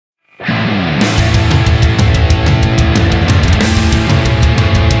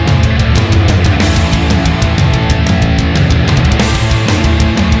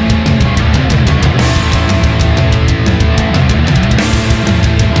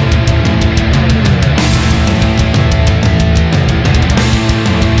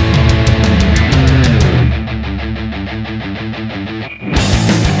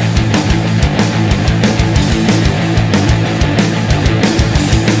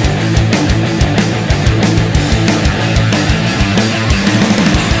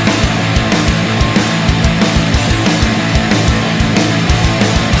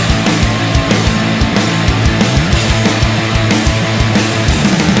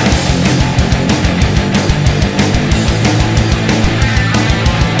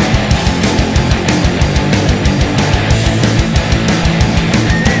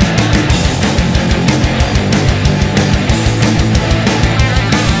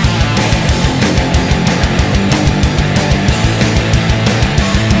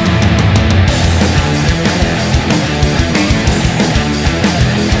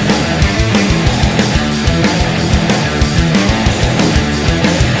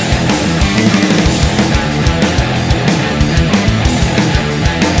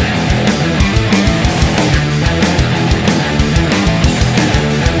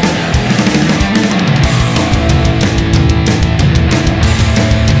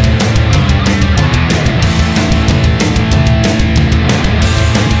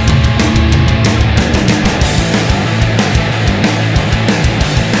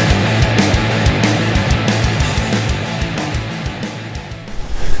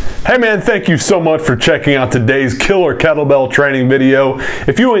Hey man, thank you so much for checking out today's killer kettlebell training video.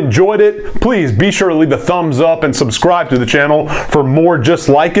 If you enjoyed it, please be sure to leave a thumbs up and subscribe to the channel for more just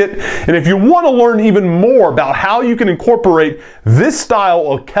like it. And if you want to learn even more about how you can incorporate this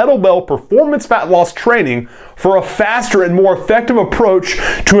style of kettlebell performance fat loss training for a faster and more effective approach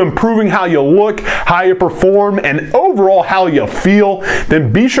to improving how you look, how you perform, and overall how you feel,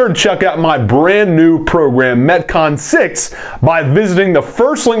 then be sure to check out my brand new program, Metcon 6, by visiting the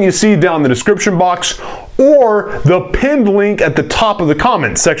first link you see down in the description box or the pinned link at the top of the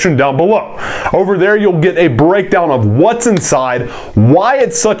comments section down below. Over there you'll get a breakdown of what's inside, why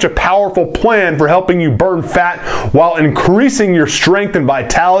it's such a powerful plan for helping you burn fat while increasing your strength and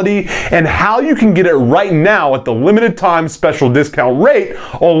vitality, and how you can get it right now at the limited time special discount rate,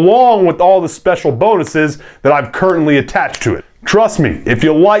 along with all the special bonuses that I've currently attached to it. Trust me, if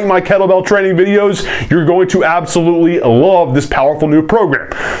you like my kettlebell training videos, you're going to absolutely love this powerful new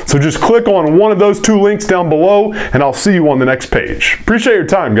program. So just click on one of those two links down below and I'll see you on the next page. Appreciate your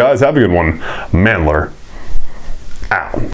time, guys. Have a good one. MANdler out.